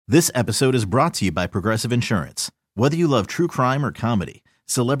This episode is brought to you by Progressive Insurance. Whether you love true crime or comedy,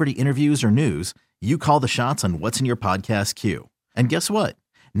 celebrity interviews or news, you call the shots on what's in your podcast queue. And guess what?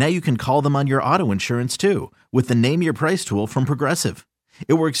 Now you can call them on your auto insurance too with the Name Your Price tool from Progressive.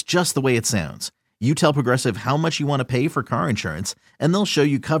 It works just the way it sounds. You tell Progressive how much you want to pay for car insurance, and they'll show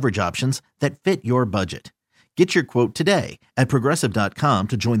you coverage options that fit your budget. Get your quote today at Progressive.com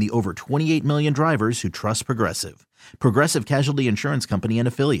to join the over 28 million drivers who trust Progressive. Progressive Casualty Insurance Company and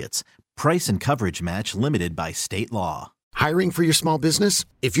Affiliates. Price and coverage match limited by state law. Hiring for your small business?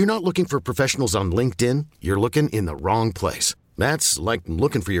 If you're not looking for professionals on LinkedIn, you're looking in the wrong place. That's like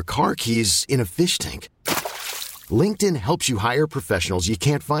looking for your car keys in a fish tank. LinkedIn helps you hire professionals you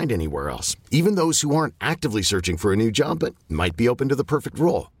can't find anywhere else, even those who aren't actively searching for a new job but might be open to the perfect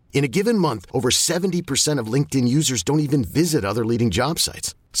role. In a given month, over 70% of LinkedIn users don't even visit other leading job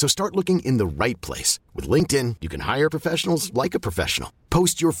sites. So start looking in the right place. With LinkedIn, you can hire professionals like a professional.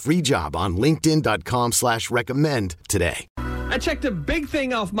 Post your free job on linkedin.com/recommend today. I checked a big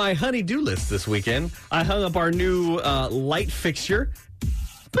thing off my honey-do list this weekend. I hung up our new light fixture,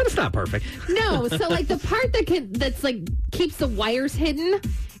 but it's not perfect. No, so like the part that's like keeps the wires hidden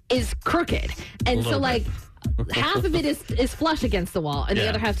is crooked. And so like half of it is flush against the wall, and the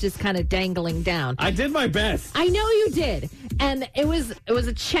other half's just kind of dangling down. I did my best. I know you did, and it was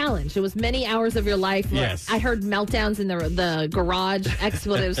a challenge. It was many hours of your life. Yes. I heard meltdowns in the garage.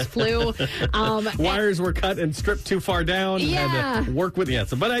 Expletives flew. Wires were cut and stripped too far down. Yeah. Had to work with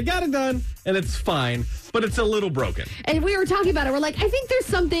but I got it done, and it's fine. But it's a little broken. And we were talking about it. We're like, I think there's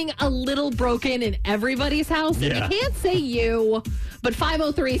something a little broken in everybody's house. And you can't say you, but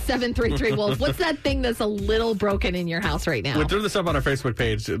 503-733-WOLF. What's that thing that's a little broken in your house right now? We threw this up on our Facebook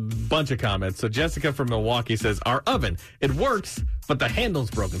page. A bunch of comments. So Jessica from Milwaukee says, our oven, it works, but the handle's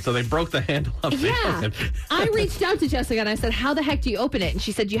broken. So they broke the handle of the oven. I reached out to Jessica and I said, how the heck do you open it? And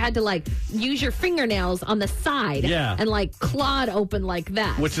she said you had to like use your fingernails on the side and like claw it open like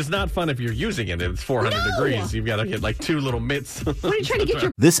that. Which is not fun if you're using it. It's 400 degrees. You've got to get like two little mitts. What are you trying to get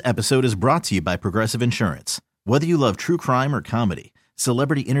your... This episode is brought to you by Progressive Insurance. Whether you love true crime or comedy,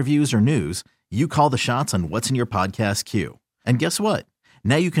 celebrity interviews or news, you call the shots on what's in your podcast queue. And guess what?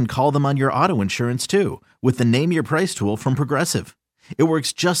 Now you can call them on your auto insurance too with the Name Your Price tool from Progressive. It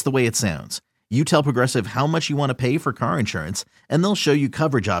works just the way it sounds. You tell Progressive how much you want to pay for car insurance, and they'll show you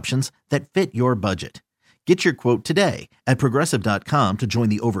coverage options that fit your budget. Get your quote today at Progressive.com to join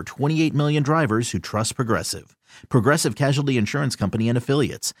the over 28 million drivers who trust Progressive. Progressive Casualty Insurance Company and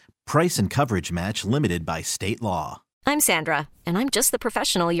Affiliates. Price and coverage match limited by state law. I'm Sandra, and I'm just the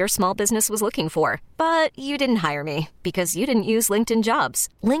professional your small business was looking for. But you didn't hire me because you didn't use LinkedIn Jobs.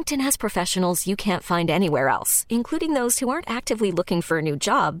 LinkedIn has professionals you can't find anywhere else, including those who aren't actively looking for a new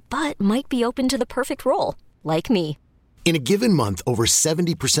job, but might be open to the perfect role, like me. In a given month, over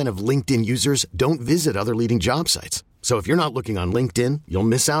 70% of LinkedIn users don't visit other leading job sites. So if you're not looking on LinkedIn, you'll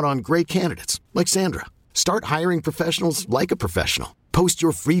miss out on great candidates like Sandra. Start hiring professionals like a professional. Post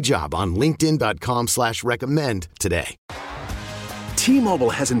your free job on linkedin.com/recommend today. T-Mobile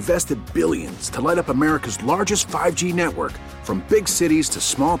has invested billions to light up America's largest 5G network, from big cities to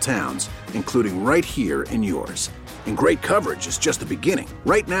small towns, including right here in yours. And great coverage is just the beginning.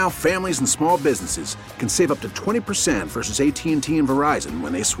 Right now, families and small businesses can save up to 20% versus AT&T and Verizon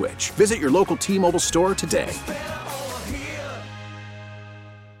when they switch. Visit your local T-Mobile store today.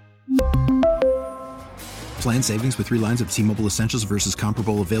 Plan savings with 3 lines of T-Mobile Essentials versus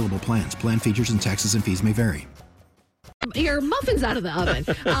comparable available plans. Plan features and taxes and fees may vary. Your muffin's out of the oven.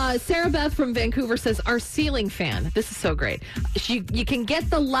 Sarah Beth from Vancouver says, our ceiling fan. This is so great. You can get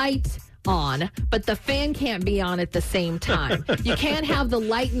the light on, but the fan can't be on at the same time. You can't have the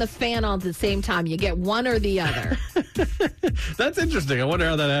light and the fan on at the same time. You get one or the other. That's interesting. I wonder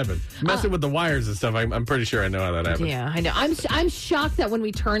how that happened. Messing with the wires and stuff, I'm pretty sure I know how that happened. Yeah, I know. I'm shocked that when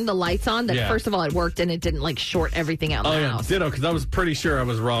we turned the lights on, that first of all, it worked and it didn't like short everything out in the house. Ditto, because I was pretty sure I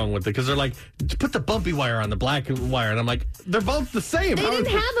was wrong with it, because they're like, put the bumpy wire on the black wire, and I'm like, they're both the same. They didn't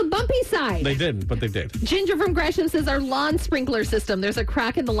have a bumpy side. They didn't, but they did. Ginger from Gresham says, our lawn sprinkler system, there's a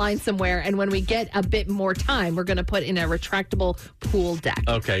crack in the line somewhere, and when we get a bit more time, we're going to put in a retractable pool deck.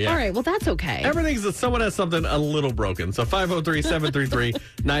 Okay, yeah. All right, well, that's okay. Someone has something a little broken. So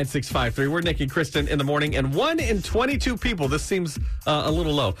 503-733-9653. We're Nick and Kristen in the morning, and 1 in 22 people, this seems a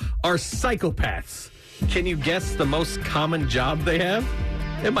little low, are psychopaths. Can you guess the most common job they have?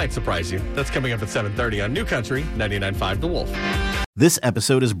 It might surprise you. That's coming up at 7:30 on New Country 99.5 The Wolf. This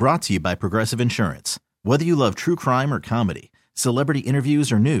episode is brought to you by Progressive Insurance. Whether you love true crime or comedy, celebrity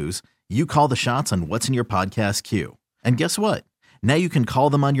interviews or news, you call the shots on what's in your podcast queue. And guess what? Now you can call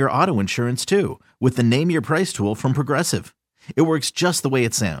them on your auto insurance too with the Name Your Price tool from Progressive. It works just the way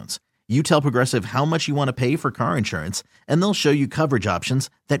it sounds. You tell Progressive how much you want to pay for car insurance, and they'll show you coverage options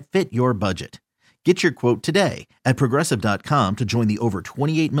that fit your budget. Get your quote today at Progressive.com to join the over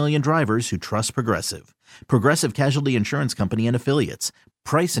 28 million drivers who trust Progressive. Progressive Casualty Insurance Company and Affiliates.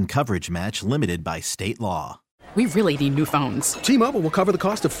 Price and coverage match limited by state law. We really need new phones. T-Mobile will cover the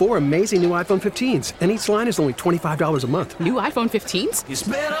cost of 4 amazing new iPhone 15s, and each line is only $25 a month. New iPhone 15s? It's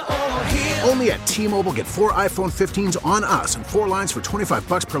better over here. Only at T-Mobile, get 4 iPhone 15s on us and 4 lines for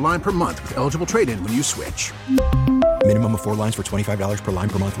 $25 per line per month with eligible trade-in when you switch. Minimum of 4 lines for $25 per line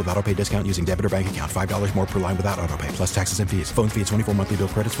per month with autopay discount using debit or bank account. $5 more per line without autopay, plus taxes and fees. Phone fee at 24 monthly bill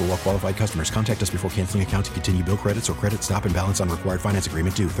credits for well-qualified customers. Contact us before canceling account to continue bill credits or credit stop and balance on required finance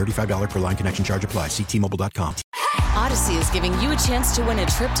agreement due. $35 per line connection charge applies. See T-Mobile.com. Odyssey is giving you a chance to win a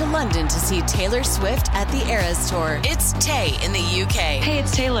trip to London to see Taylor Swift at the Eras Tour. It's Tay in the UK. Hey,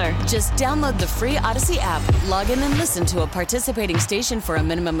 it's Taylor. Just download the free Odyssey app, log in and listen to a participating station for a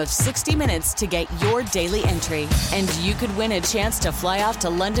minimum of 60 minutes to get your daily entry. And you could win a chance to fly off to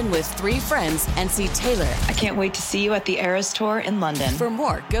London with 3 friends and see Taylor. I can't wait to see you at the Eras Tour in London. For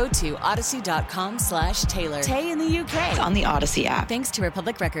more, go to odyssey.com/Taylor. Tay in the UK. It's on the Odyssey app. Thanks to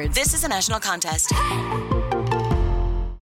Republic Records. This is a national contest.